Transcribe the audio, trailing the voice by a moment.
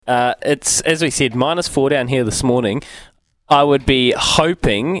It's, as we said, -4 down here this morning. I would be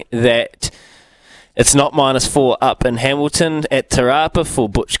hoping that it's not -4 up in Hamilton at Te Rapa for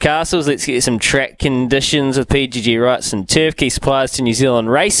Butch Castles. Let's get some track conditions with PGG Wrights and Turf Key suppliers to New Zealand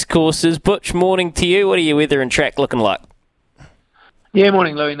race courses. Butch, morning to you. What are your weather and track looking like? Yeah,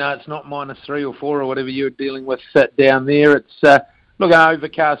 morning, Louis. No, it's not -3 or 4 or whatever you're dealing with down there. It's look, an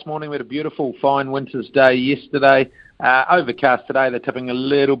overcast morning. We had a beautiful, fine winter's day yesterday. Overcast today. They're tipping a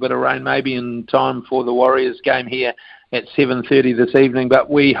little bit of rain maybe in time for the Warriors game here at 7:30 this evening. But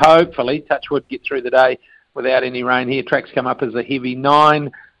we hopefully, touch wood, get through the day without any rain here. Tracks come up as a heavy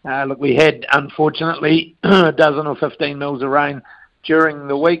 9. Look, we had, unfortunately, a dozen or 15 mils of rain during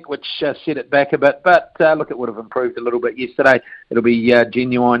the week, which set it back a bit. But look, it would have improved a little bit yesterday. It'll be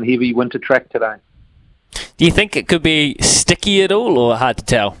genuine heavy winter track today. Do you think it could be sticky at all, or hard to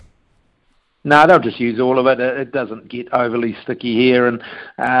tell? No, they'll just use all of it. It doesn't get overly sticky here. And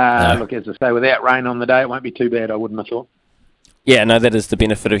look, as I say, without rain on the day, it won't be too bad, I wouldn't have thought. Yeah, no, that is the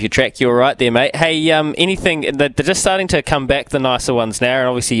benefit of your track. You're right there, mate. Hey, anything, they're just starting to come back, the nicer ones now, and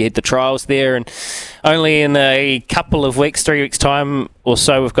obviously you had the trials there, and only in a couple of weeks, 3 weeks' time or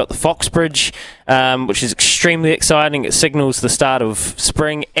so, we've got the Foxbridge, which is extremely exciting. It signals the start of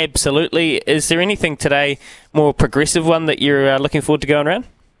spring, absolutely. Is there anything today, more progressive one, that you're looking forward to going around?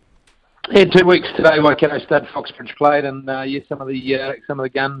 Yeah, 2 weeks today, Waikato Stud Foxbridge played, and some of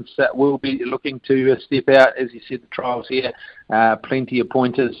the guns will be looking to step out. As you said, the trials here, plenty of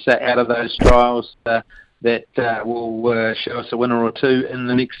pointers out of those trials that will show us a winner or two in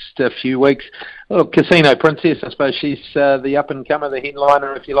the next few weeks. Look, Casino Princess, I suppose she's the up and comer, the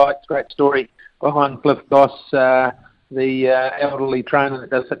headliner, if you like. Great story behind Cliff Goss, the elderly trainer that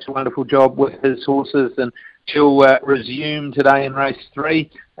does such a wonderful job with his horses, and she'll resume today in race 3,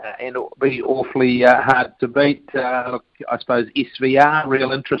 and it'll be awfully hard to beat. Look, I suppose SVR,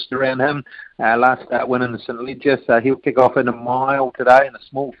 real interest around him. Last start win in the St. Leger, so he'll kick off in a mile today in a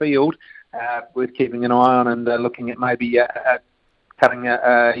small field. Worth keeping an eye on, and looking at maybe cutting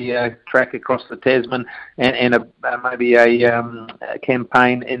a track across the Tasman, and maybe a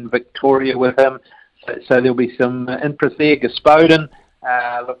campaign in Victoria with him. So there'll be some interest there. Gospodin,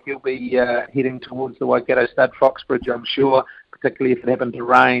 look, he'll be heading towards the Waikato Stud Foxbridge, I'm sure, particularly if it happened to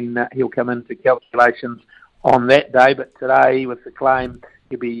rain. He'll come into calculations on that day, but today with the claim,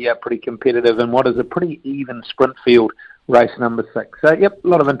 he'll be pretty competitive in what is a pretty even sprint field, race number 6. So, yep, a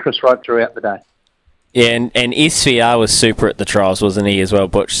lot of interest right throughout the day. Yeah, and SVR was super at the trials, wasn't he, as well,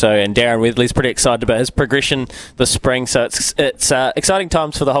 Butch? So, and Darren Weatherly's pretty excited about his progression this spring. So it's exciting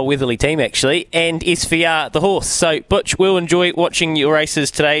times for the whole Weatherly team, actually, and SVR, the horse. So, Butch, we'll enjoy watching your races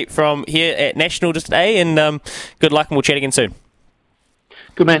today from here at National today, and good luck, and we'll chat again soon.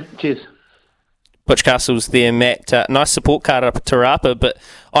 Good man, cheers. Butch Castles there, Matt. Nice support card up at Te Rapa, but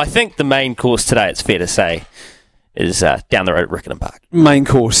I think the main course today, it's fair to say, is down the road at Riccarton Park. Main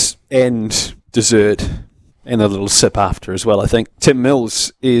course and dessert and a little sip after as well, I think. Tim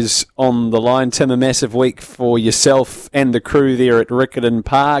Mills is on the line. Tim, a massive week for yourself and the crew there at Riccarton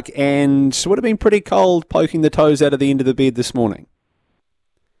Park, and it would have been pretty cold poking the toes out of the end of the bed this morning.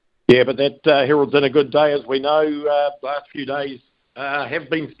 Yeah, but that heralds in a good day, as we know. Last few days have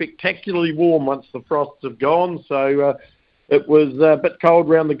been spectacularly warm once the frosts have gone, so it was a bit cold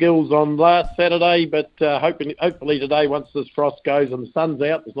round the gills on last Saturday, but hopefully today, once this frost goes and the sun's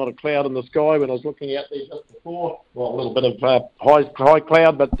out, there's not a cloud in the sky. When I was looking out there just before, well, a little bit of high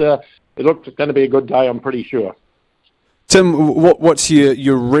cloud, but it looks going to be a good day, I'm pretty sure. Tim, what's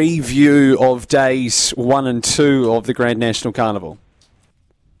your review of days 1 and 2 of the Grand National Carnival?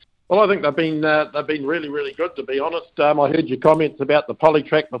 Well, I think they've been really, really good, to be honest. I heard your comments about the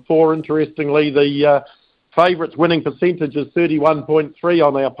polytrack before. Interestingly, the favourites winning percentage is 31.3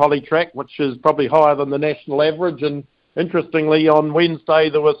 on our polytrack, which is probably higher than the national average. And interestingly, on Wednesday,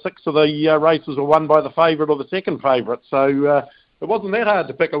 there were 6 of the races were won by the favourite or the second favourite. So it wasn't that hard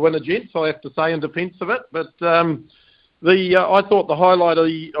to pick a winner, gents, I have to say, in defence of it. But I thought the highlight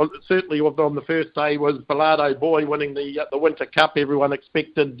certainly on the first day was Bellardo Boy winning the Winter Cup. Everyone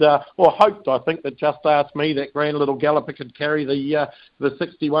expected or hoped, I think, that Just Ask Me, that grand little galloper, could carry the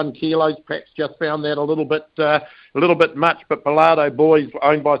 61 kilos. Perhaps just found that a little bit much. But Bellardo Boy is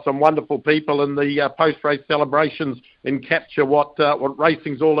owned by some wonderful people, and the post-race celebrations capture what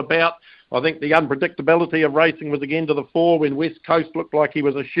racing's all about. I think the unpredictability of racing was again to the fore when West Coast looked like he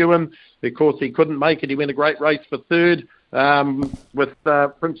was a shoo-in. Of course, he couldn't make it. He went a great race for third. with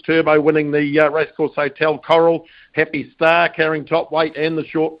Prince Turbo winning the Racecourse Hotel Coral, Happy Star carrying top weight and the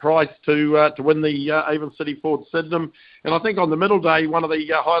short price to win the Avon City Ford Sydenham. And I think on the middle day, one of the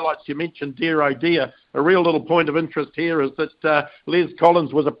highlights you mentioned, Dear Oh Dear, a real little point of interest here is that Les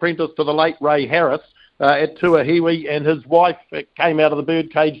Collins was apprentice to the late Ray Harris at Tuahiwi, and his wife came out of the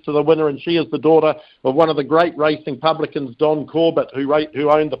birdcage to the winner, and she is the daughter of one of the great racing publicans, Don Corbett, who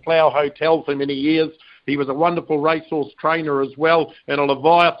owned the Plough Hotel for many years. He was a wonderful racehorse trainer as well, and a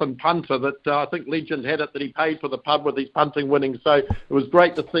Leviathan punter that I think legend had it that he paid for the pub with his punting winnings. So it was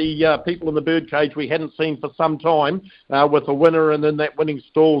great to see people in the birdcage we hadn't seen for some time with a winner and in that winning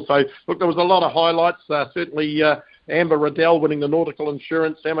stall. So, look, there was a lot of highlights. Certainly Amber Riddell winning the Nautical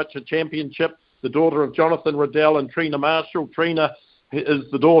Insurance Amateur Championship, the daughter of Jonathan Riddell and Trina Marshall. Trina is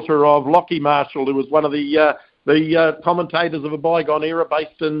the daughter of Lockie Marshall, who was one of the commentators of a bygone era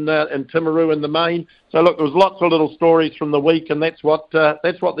based in Timaru in the main. So look, there was lots of little stories from the week, and that's what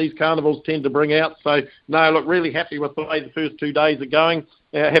these carnivals tend to bring out. So no, look, really happy with the way the first 2 days are going,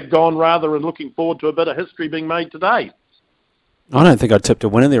 have gone rather, and looking forward to a bit of history being made today. I don't think I tipped a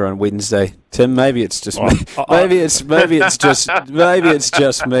winner there on Wednesday, Tim. Maybe it's just me. Maybe it's just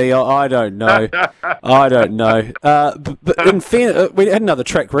me. I don't know. But in fairness, we had another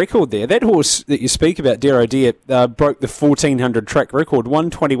track record there. That horse that you speak about, Dear Oh Dear, broke the 1400 track record,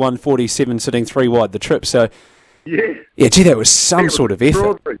 1:21.47, sitting 3 wide the trip. So yeah, gee, that was some sort of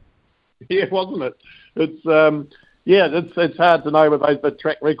effort. Yeah, wasn't it? It's hard to know with those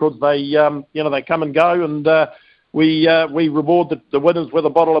track records. They they come and go, and we reward the winners with a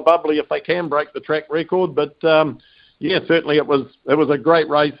bottle of bubbly if they can break the track record. But certainly it was a great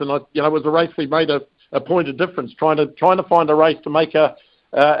race, and it was a race we made a point of difference, trying to find a race to make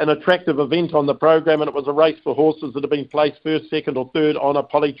an attractive event on the program, and it was a race for horses that have been placed first, second, or third on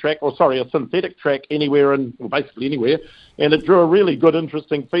a synthetic track basically anywhere, and it drew a really good,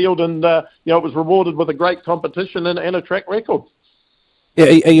 interesting field, and it was rewarded with a great competition and a track record.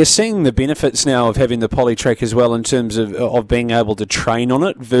 Yeah, are you seeing the benefits now of having the poly track as well in terms of being able to train on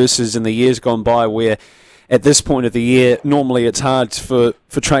it versus in the years gone by where at this point of the year normally it's hard for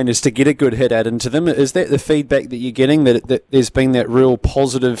trainers to get a good hit out into them? Is that the feedback that you're getting, that there's been that real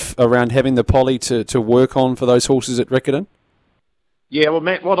positive around having the poly to work on for those horses at Riccarton? Yeah, well,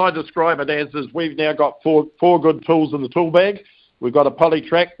 Matt, what I describe it as is we've now got four good tools in the tool bag. We've got a poly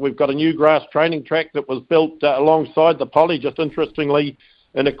track. We've got a new grass training track that was built alongside the poly. Just interestingly,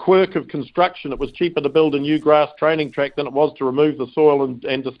 in a quirk of construction, it was cheaper to build a new grass training track than it was to remove the soil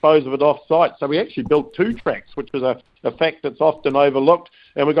and dispose of it off-site. So we actually built 2 tracks, which is a fact that's often overlooked.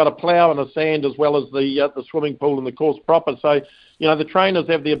 And we've got a plough and a sand as well as the swimming pool and the course proper. So, the trainers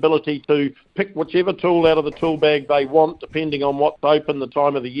have the ability to pick whichever tool out of the tool bag they want, depending on what's open, the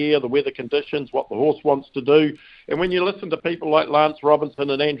time of the year, the weather conditions, what the horse wants to do. And when you listen to people like Lance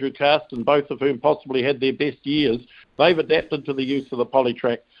Robinson and Andrew Carston, both of whom possibly had their best years, they've adapted to the use of the poly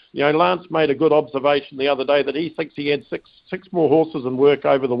track. Lance made a good observation the other day that he thinks he had six more horses in work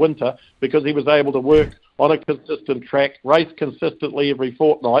over the winter because he was able to work on a consistent track, race consistently every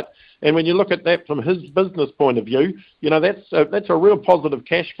fortnight. And when you look at that from his business point of view, that's a real positive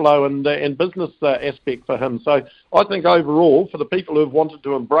cash flow and business aspect for him. So I think overall, for the people who have wanted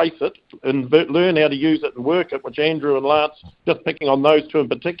to embrace it and learn how to use it and work it, which Andrew and Lance, just picking on those 2 in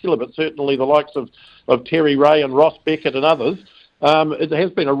particular, but certainly the likes of Terry Ray and Ross Beckett and others, it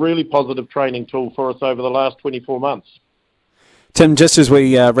has been a really positive training tool for us over the last 24 months. Tim, just as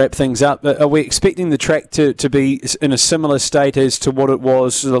we wrap things up, are we expecting the track to be in a similar state as to what it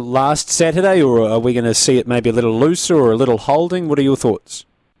was last Saturday, or are we going to see it maybe a little looser or a little holding? What are your thoughts?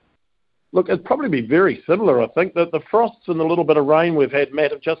 Look, it'd probably be very similar. I think that the frosts and the little bit of rain we've had,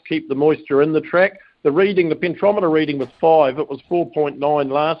 Matt, have just keep the moisture in the track. The pentometer reading was 5. It was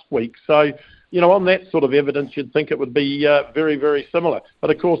 4.9 last week. So, on that sort of evidence, you'd think it would be very, very similar. But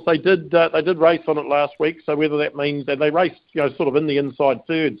of course, they did race on it last week. So whether that means that they raced, sort of in the inside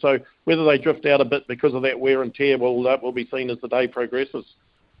third. So whether they drift out a bit because of that wear and tear will be seen as the day progresses.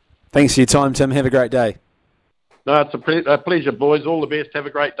 Thanks for your time, Tim. Have a great day. No, it's a pleasure, boys. All the best. Have a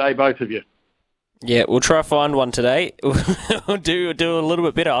great day, both of you. Yeah, we'll try to find one today. We'll do a little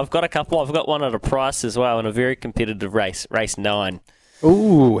bit better. I've got a couple. I've got one at a price as well in a very competitive race 9.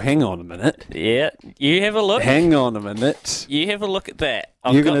 Ooh, hang on a minute. Yeah, you have a look. Hang on a minute. You have a look at that.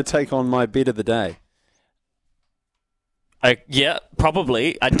 You're going to take on my bet of the day. Yeah,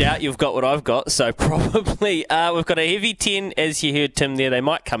 probably. I doubt you've got what I've got, so probably. We've got a heavy 10, as you heard, Tim, there. They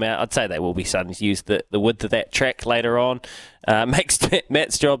might come out. I'd say they will be starting to use the width of that track later on. Makes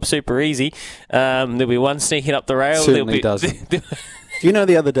Matt's job super easy. There'll be one sneaking up the rail. Certainly doesn't. Do you know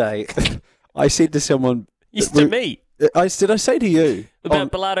the other day, I said to someone... To me. Did I say to you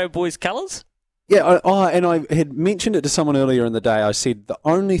About Bilardo Boys' colours? Yeah, and I had mentioned it to someone earlier in the day. I said the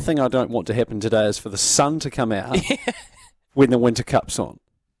only thing I don't want to happen today is for the sun to come out when the Winter Cup's on.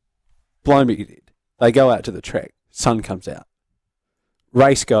 Blow me dead. They go out to the track, sun comes out.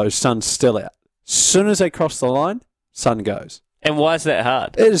 Race goes, sun's still out. Soon as they cross the line, sun goes. And why is that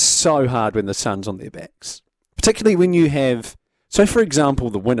hard? It is so hard when the sun's on their backs. Particularly when you have... So, for example,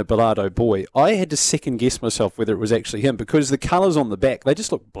 the winner, Bilardo Boy, I had to second guess myself whether it was actually him because the colours on the back, they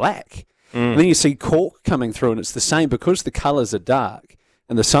just look black. And then you see cork coming through and it's the same because the colours are dark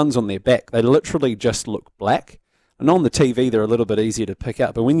and the sun's on their back. They literally just look black. And on the TV, they're a little bit easier to pick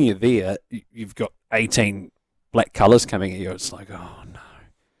up. But when you're there, you've got 18 black colours coming at you. It's like, oh, no.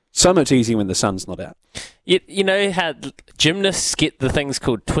 So much easier when the sun's not out. You know how gymnasts get the things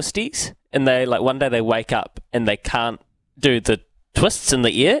called twisties? And they one day they wake up and they can't do the twists in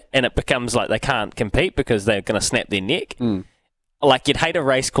the air and it becomes like they can't compete because they're going to snap their neck. Like, you'd hate a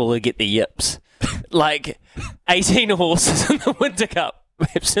race caller to get the yips. 18 horses in the Winter Cup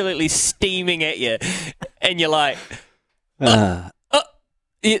absolutely steaming at you. And you're like, I'm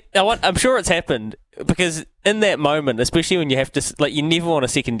sure it's happened because in that moment, especially when you have to, you never want to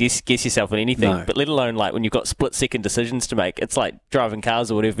second guess yourself in anything, No. but let alone, when you've got split-second decisions to make. It's like driving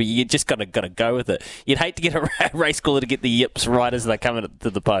cars or whatever. You just got to go with it. You'd hate to get a race caller to get the yips right as they're coming to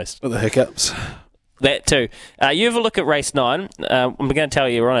the post. Or the hiccups. That too. You have a look at race 9. I'm going to tell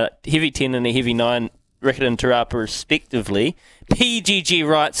you, we're on a heavy 10 and a heavy 9, Riccarton to Rapa respectively. PGG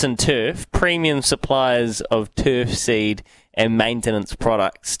Rights and Turf, premium suppliers of turf seed and maintenance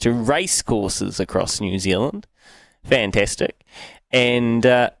products to race courses across New Zealand. Fantastic. And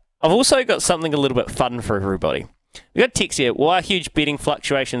I've also got something a little bit fun for everybody. We've got a text here. Why are huge betting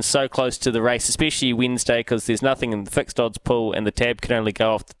fluctuations so close to the race, especially Wednesday, because there's nothing in the fixed odds pool and the tab can only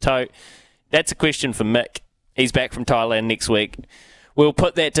go off the tote? That's a question for Mick. He's back from Thailand next week. We'll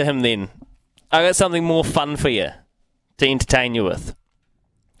put that to him then. I got something more fun for you to entertain you with.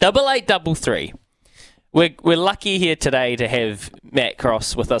 8833. We're lucky here today to have Matt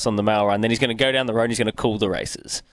Cross with us on the mail run. Then he's going to go down the road and he's going to call the races.